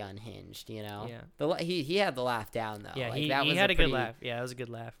 totally unhinged. Yeah. He had the laugh down though. Yeah, like, he was had a good pretty laugh. Yeah, it was a good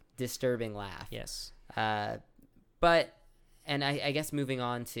laugh. disturbing laugh. Yes. But I guess moving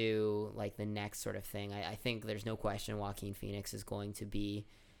on to like the next sort of thing, I think there's no question Joaquin Phoenix is going to be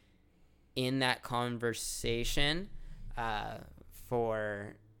in that conversation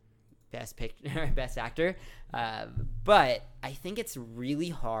for best actor. But I think it's really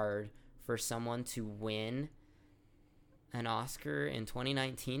hard for someone to win an Oscar in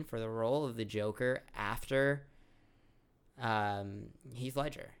 2019 for the role of the Joker after Heath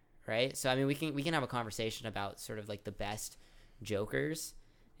Ledger, right? So I mean, we can have a conversation about sort of like the best Jokers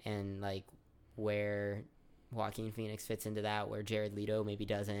and like where Joaquin Phoenix fits into that, where Jared Leto maybe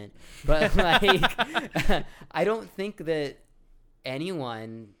doesn't. But like I don't think that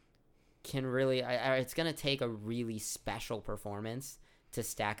anyone can really it's going to take a really special performance to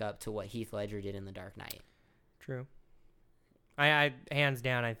stack up to what Heath Ledger did in The Dark Knight. True. I hands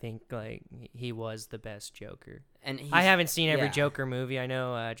down, I think like he was the best Joker. And I haven't seen every Joker movie. I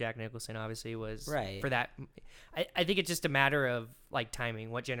know Jack Nicholson obviously was right for that. I think it's just a matter of like timing,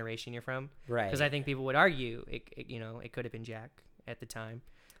 what generation you're from, right? Because I think people would argue it could have been Jack at the time.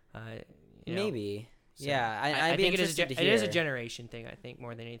 Maybe. So yeah, I think it is a generation thing. I think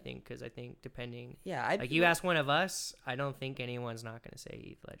more than anything, because I think depending. Yeah, you ask one of us, I don't think anyone's not going to say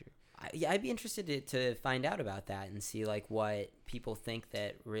Heath Ledger. I'd be interested to find out about that and see like what people think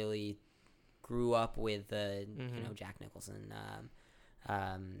that really grew up with the Jack Nicholson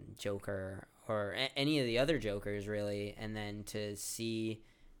Joker or any of the other Jokers really, and then to see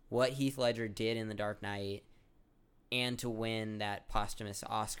what Heath Ledger did in The Dark Knight and to win that posthumous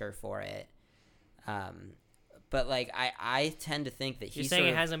Oscar for it. But like I tend to think that you're saying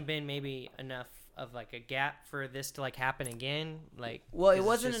it hasn't been maybe enough of like a gap for this to like happen again. Like, well, it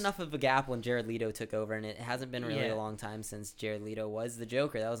wasn't enough of a gap when Jared Leto took over, and it hasn't been really a long time since Jared Leto was the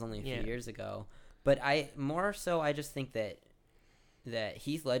Joker. That was only a few years ago. But I just think that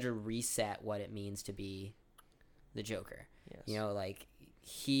Heath Ledger reset what it means to be the Joker. Yes. Like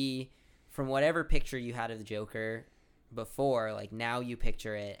from whatever picture you had of the Joker before, like now you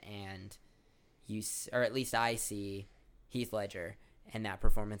picture it, and or at least I see Heath Ledger and that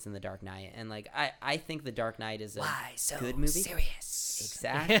performance in The Dark Knight. And like I think The Dark Knight is a good movie. Serious?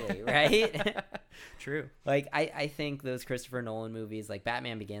 Exactly, right? True. Like I think those Christopher Nolan movies, like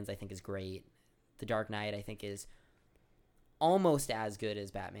Batman Begins, I think is great. The Dark Knight, I think, is almost as good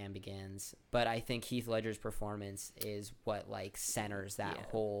as Batman Begins, but I think Heath Ledger's performance is what like centers that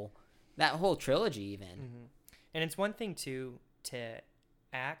whole trilogy even. Mm-hmm. And it's one thing to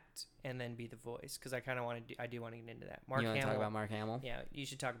act and then be the voice, because I kind of I do want to get into that. You want to talk about Mark Hamill? Yeah, you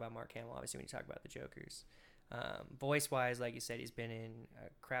should talk about Mark Hamill obviously when you talk about the Jokers. Voice wise, like you said, he's been in a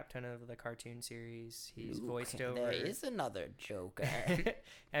crap ton of the cartoon series. He's voiced over. There is another Joker.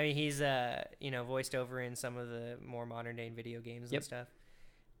 I mean, he's voiced over in some of the more modern day video games and stuff.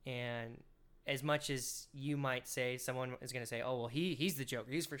 And as much as you might say, someone is going to say, "Oh, well, he's the Joker.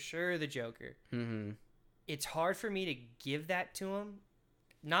 He's for sure the Joker." Mm-hmm. It's hard for me to give that to him,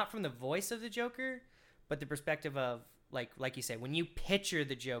 not from the voice of the Joker, but the perspective of like you said, when you picture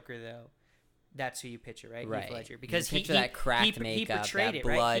the Joker, though. That's who you picture, right? Right. Heath Ledger. Because you picture that cracked makeup, he portrayed that it,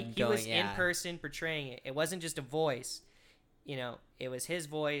 blood right? He was going, in person portraying it. It wasn't just a voice. It was his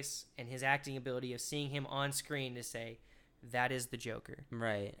voice and his acting ability of seeing him on screen to say, that is the Joker.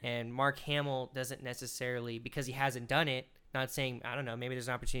 Right. And Mark Hamill doesn't necessarily, because he hasn't done it, not saying, I don't know, maybe there's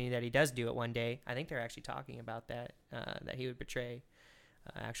an opportunity that he does do it one day. I think they're actually talking about that, that he would portray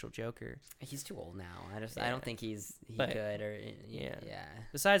actual Joker. He's too old now. I don't think he could. Or yeah.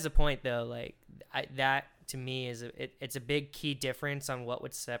 Besides the point, though, like that to me is it's a big key difference on what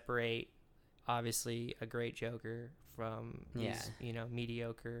would separate, obviously, a great Joker from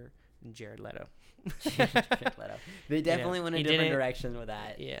mediocre Jared Leto. Jared Leto. They definitely went in a different direction with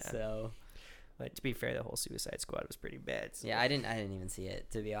that. Yeah. So, but to be fair, the whole Suicide Squad was pretty bad. So. Yeah, I didn't even see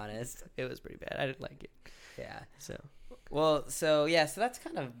it, to be honest. It was pretty bad. I didn't like it. Yeah. So that's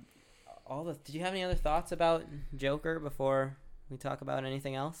kind of all the. Did you have any other thoughts about Joker before we talk about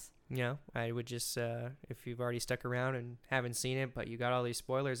anything else? I would just if you've already stuck around and haven't seen it, but you got all these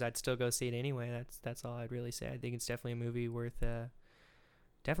spoilers, I'd still go see it anyway. That's all I'd really say. I think it's definitely a movie worth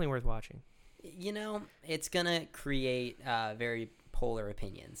watching. It's gonna create very polar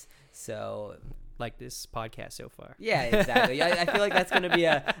opinions. So. Like this podcast so far. Yeah, exactly. I feel like that's going to be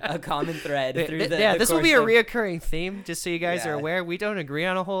a common thread through the this will be a reoccurring theme, just so you guys are aware. We don't agree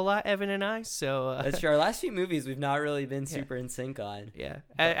on a whole lot, Evan and I. So that's true. Our last few movies, we've not really been super in sync on. Yeah,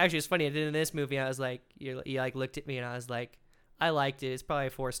 actually, it's funny. In this movie, I was like, you like looked at me, and I was like, I liked it. It's probably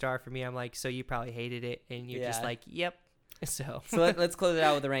a 4-star for me. I'm like, so you probably hated it, and you're just like, yep. So let's close it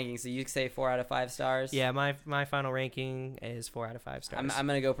out with the ranking. So you say 4 out of 5 stars. Yeah, my final ranking is 4 out of 5 stars. I'm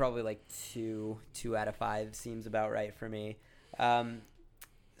gonna go probably like 2 out of 5 seems about right for me.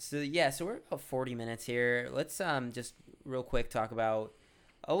 So we're about 40 minutes here. Let's just real quick talk about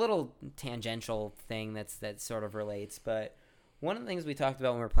a little tangential thing that sort of relates. But one of the things we talked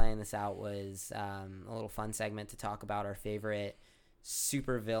about when we were planning this out was a little fun segment to talk about our favorite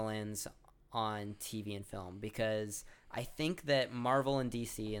supervillains on TV and film, because I think that Marvel and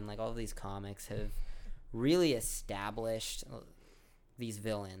DC and like all of these comics have really established these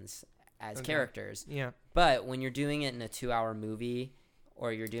villains as characters. Yeah. But when you're doing it in a 2-hour movie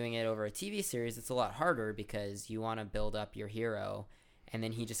or you're doing it over a TV series, it's a lot harder because you want to build up your hero, and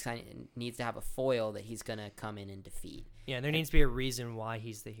then he just kind of needs to have a foil that he's going to come in and defeat. Yeah, there needs to be a reason why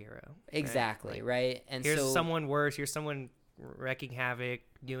he's the hero. Exactly, right? And here's someone worse. Here's someone wreaking havoc,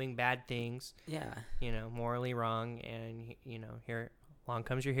 doing bad things. Yeah. Morally wrong, and here along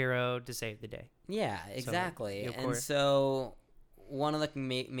comes your hero to save the day. Yeah, exactly. So, and so one of the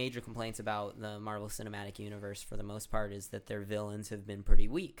major complaints about the Marvel Cinematic Universe for the most part is that their villains have been pretty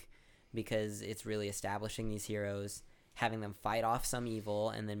weak, because it's really establishing these heroes, having them fight off some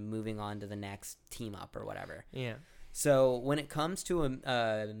evil, and then moving on to the next team up or whatever. Yeah. So when it comes to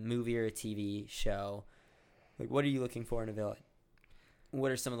a movie or a TV show, like, what are you looking for in a villain?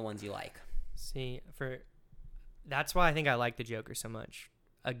 What are some of the ones you like? See, that's why I think I like the Joker so much.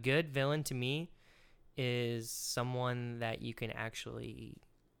 A good villain to me is someone that you can actually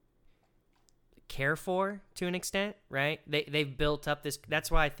care for to an extent, right? They've built up this. That's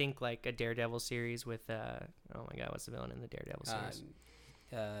why I think like a Daredevil series with oh my God, what's the villain in the Daredevil series?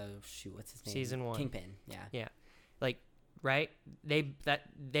 What's his name? Season 1. Kingpin. Yeah. Like, right?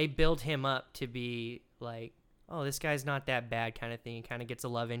 They build him up to be like, oh, this guy's not that bad kind of thing. He kind of gets a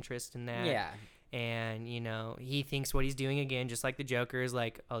love interest in that. Yeah. And, he thinks what he's doing again, just like the Joker is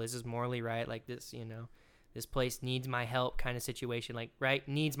like, oh, this is morally right. Like this, this place needs my help kind of situation. Like, right?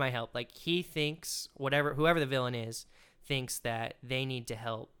 Needs my help. Like he thinks whoever the villain is, thinks that they need to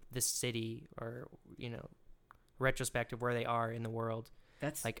help the city or, retrospect of where they are in the world.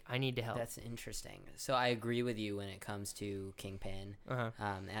 That's like, I need to help. That's interesting. So I agree with you when it comes to Kingpin.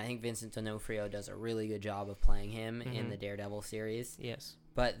 And I think Vincent D'Onofrio does a really good job of playing him in the Daredevil series. Yes.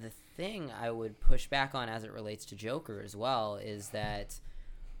 But the thing I would push back on as it relates to Joker as well is that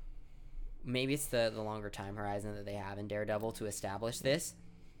maybe it's the longer time horizon that they have in Daredevil to establish this.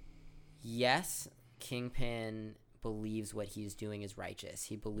 Yes, Kingpin believes what he's doing is righteous.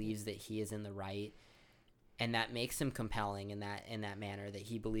 He believes that he is in the right. And that makes him compelling in that manner, that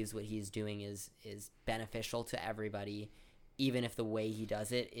he believes what he's doing is beneficial to everybody, even if the way he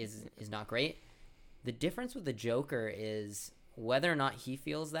does it is not great. The difference with the Joker is whether or not he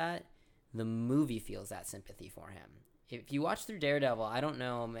feels that, the movie feels that sympathy for him. If you watch through Daredevil, I don't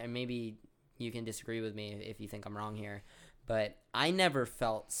know, and maybe you can disagree with me if you think I'm wrong here, but I never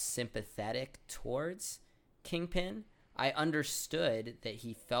felt sympathetic towards Kingpin. I understood that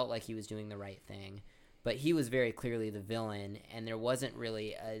he felt like he was doing the right thing, but he was very clearly the villain, and there wasn't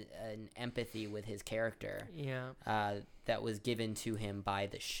really an empathy with his character that was given to him by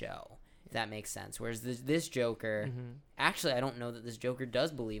the show, if that makes sense. Whereas this Joker, actually, I don't know that this Joker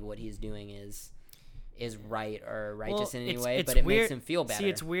does believe what he's doing is right or righteous in any way, but it makes him feel better. See,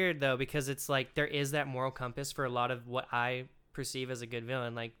 it's weird, though, because it's like there is that moral compass for a lot of what I perceive as a good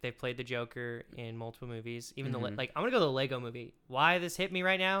villain. Like, they've played the Joker in multiple movies. Even I'm gonna go to the Lego movie. Why this hit me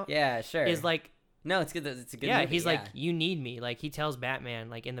right now? Yeah, sure. Is like, no, it's good. It's a good. Yeah, movie. he's like, you need me. Like, he tells Batman,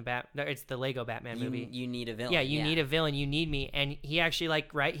 like in it's the Lego Batman movie. You need a villain. Yeah, you need a villain. You need me. And he actually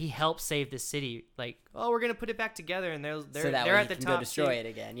he helps save the city. Like, oh, we're gonna put it back together, and they're so that they're way at the can top. Go destroy it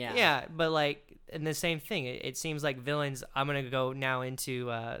again. Yeah. Yeah, but like, and the same thing. It seems like villains. I'm gonna go now into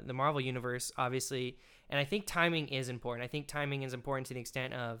the Marvel universe, obviously, and I think timing is important. I think timing is important to the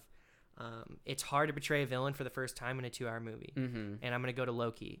extent of it's hard to portray a villain for the first time in a 2-hour movie. And I'm gonna go to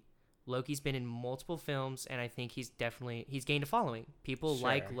Loki. Loki's been in multiple films, and I think he's gained a following. People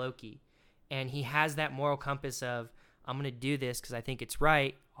like Loki, and he has that moral compass of, I'm going to do this because I think it's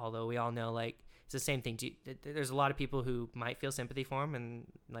right, although we all know, like, it's the same thing. There's a lot of people who might feel sympathy for him, and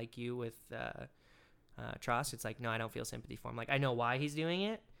like you with Trost, it's like, no, I don't feel sympathy for him. Like, I know why he's doing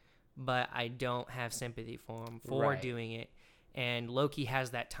it, but I don't have sympathy for him for doing it. And Loki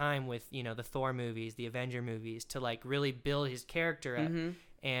has that time with, the Thor movies, the Avenger movies, to, like, really build his character up.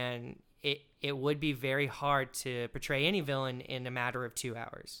 And it would be very hard to portray any villain in a matter of 2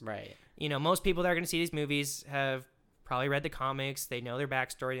 hours. Right. Most people that are going to see these movies have probably read the comics. They know their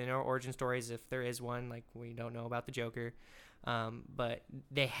backstory. They know origin stories, if there is one. Like, we don't know about the Joker. But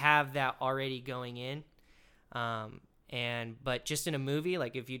they have that already going in. But just in a movie,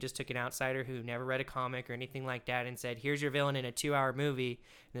 like if you just took an outsider who never read a comic or anything like that and said, here's your villain in a 2-hour movie,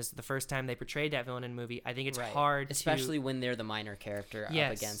 and this is the first time they portrayed that villain in a movie, I think it's hard especially when they're the minor character up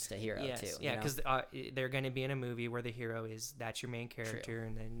against a hero too. Yeah, because they're going to be in a movie where the hero that's your main character.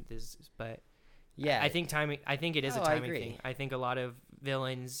 And then I think timing, I think it is a timing thing. I think a lot of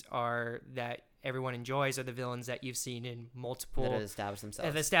villains that everyone enjoys are the villains that you've seen in multiple that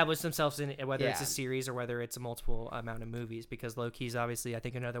have established themselves in, whether it's a series or whether it's a multiple amount of movies, because Loki's obviously, I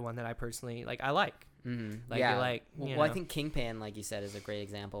think, another one that I personally I like. I think Kingpin, like you said, is a great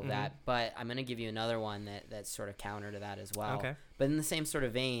example of that, but I'm going to give you another one that's sort of counter to that as well, but in the same sort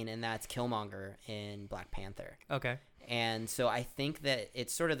of vein, and that's Killmonger in Black Panther. And so I think that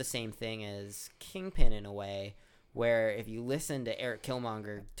it's sort of the same thing as Kingpin in a way, where if you listen to Eric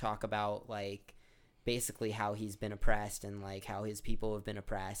Killmonger talk about, like, basically how he's been oppressed and, like, how his people have been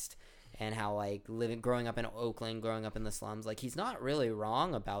oppressed and how, like, growing up in Oakland, growing up in the slums, like, he's not really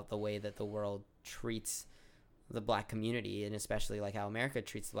wrong about the way that the world treats the black community, and especially, like, how America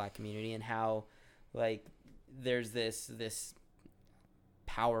treats the black community, and how, like, there's this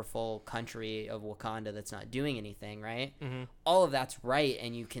powerful country of Wakanda that's not doing anything, right? All of that's right,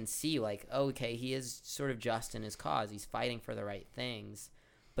 and you can see, like, okay, he is sort of just in his cause. He's fighting for the right things,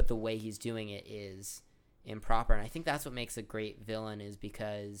 but the way he's doing it is improper. And I think that's what makes a great villain, is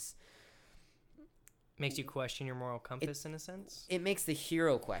because makes you question your moral compass in a sense. It makes the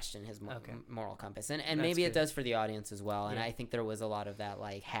hero question his moral compass, and maybe it does for the audience as well. And I think there was a lot of that,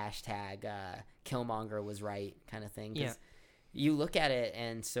 like, hashtag Killmonger was right kind of thing. You look at it,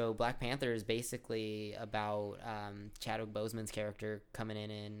 and so Black Panther is basically about Chadwick Boseman's character coming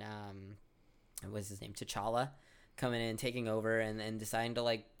in and what's his name, T'Challa, coming in, taking over, and deciding to,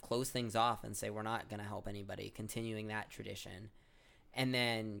 like, close things off and say, we're not going to help anybody, continuing that tradition. And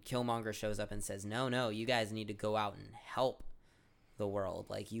then Killmonger shows up and says, no, you guys need to go out and help the world.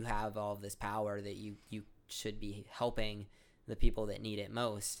 Like, you have all this power that you should be helping the people that need it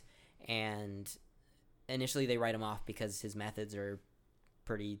most. And initially they write him off because his methods are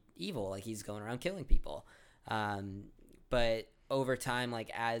pretty evil. Like, he's going around killing people. But over time,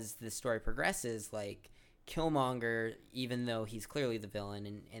 like, as the story progresses, like, Killmonger, even though he's clearly the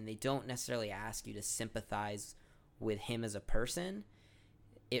villain, and they don't necessarily ask you to sympathize with him as a person,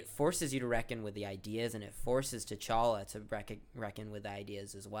 it forces you to reckon with the ideas, and it forces T'Challa to reckon with the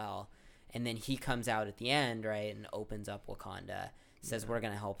ideas as well. And then he comes out at the end, right, and opens up Wakanda, says, we're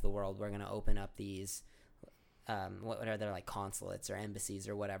going to help the world. We're going to open up these what are they, like, consulates or embassies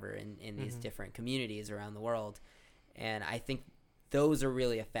or whatever in these different communities around the world. And I think those are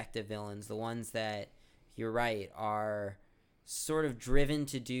really effective villains. The ones that, you're right, are sort of driven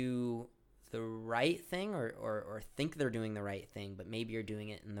to do the right thing or think they're doing the right thing, but maybe you're doing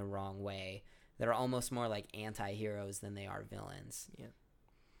it in the wrong way, that are almost more like anti-heroes than they are villains. Yeah,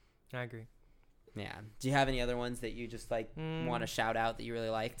 I agree. Yeah. Do you have any other ones that you just like want to shout out that you really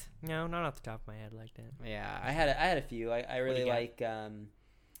liked? No, not off the top of my head like that. Yeah, I had a few. I really you got? like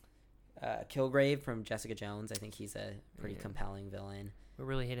Kilgrave from Jessica Jones. I think he's a pretty Yeah. compelling villain. We're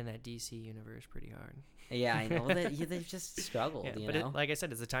really hitting that DC universe pretty hard. Yeah, I know. They've just struggled, Yeah, you but know? like I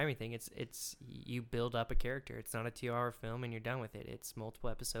said, it's a timing thing. It's you build up a character. It's not a 2-hour film and you're done with it. It's multiple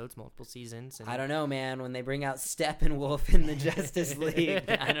episodes, multiple seasons. And I don't know, man. When they bring out Steppenwolf in the Justice League,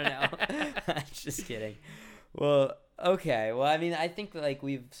 I don't know. Just kidding. Well, okay. Well, I mean, I think like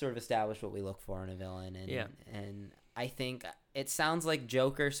we've sort of established what we look for in a villain, and Yeah. and I think it sounds like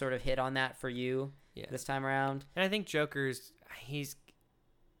Joker sort of hit on that for you Yeah. this time around. And I think Joker's he's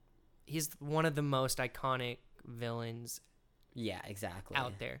one of the most iconic villains Yeah, exactly.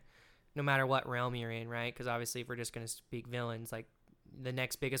 out there, no matter what realm you're in, right? Because obviously, if we're just going to speak villains, like the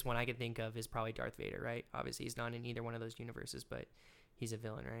next biggest one I could think of is probably Darth Vader, right? Obviously, he's not in either one of those universes, but he's a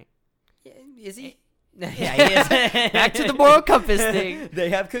villain, right? Yeah, is he? Yeah, he is. Back to the moral compass thing. They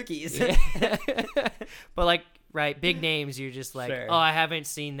have cookies. Yeah. But like, right, big names, you're just like, Sure. oh, I haven't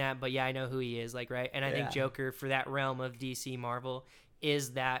seen that, but yeah, I know who he is, like, right? And I think Yeah. Joker, for that realm of DC Marvel,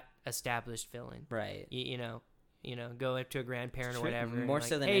 is that established villain. Right. You know, go up to a grandparent or True. whatever. and More like,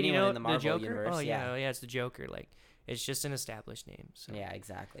 so than hey, anyone you know in the Marvel Joker? universe, Oh, yeah. yeah, it's the Joker. Like, it's just an established name. So. Yeah,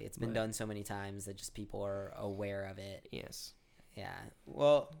 exactly. It's been But- done so many times that just people are aware of it. Yes. Yeah.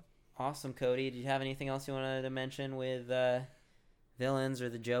 Well, awesome, Cody. Did you have anything else you wanted to mention with villains or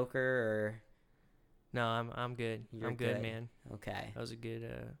the Joker? Or No, I'm good. You're I'm good, good. man. okay, That was a good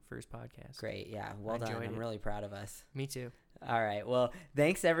first podcast. great. Yeah, well I done. enjoyed I'm it. really proud of us. Me too. All right. Well,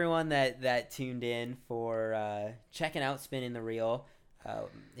 thanks everyone that tuned in for checking out Spinning the Reel.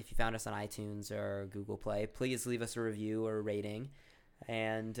 If you found us on iTunes or Google Play, please leave us a review or a rating.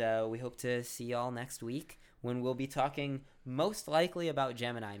 And we hope to see y'all next week when we'll be talking most likely about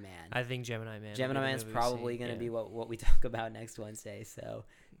Gemini Man. I think Gemini Man. Gemini will be the Man's movie we probably see. going to Yeah. be what we talk about next Wednesday. So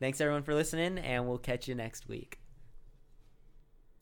thanks everyone for listening, and we'll catch you next week.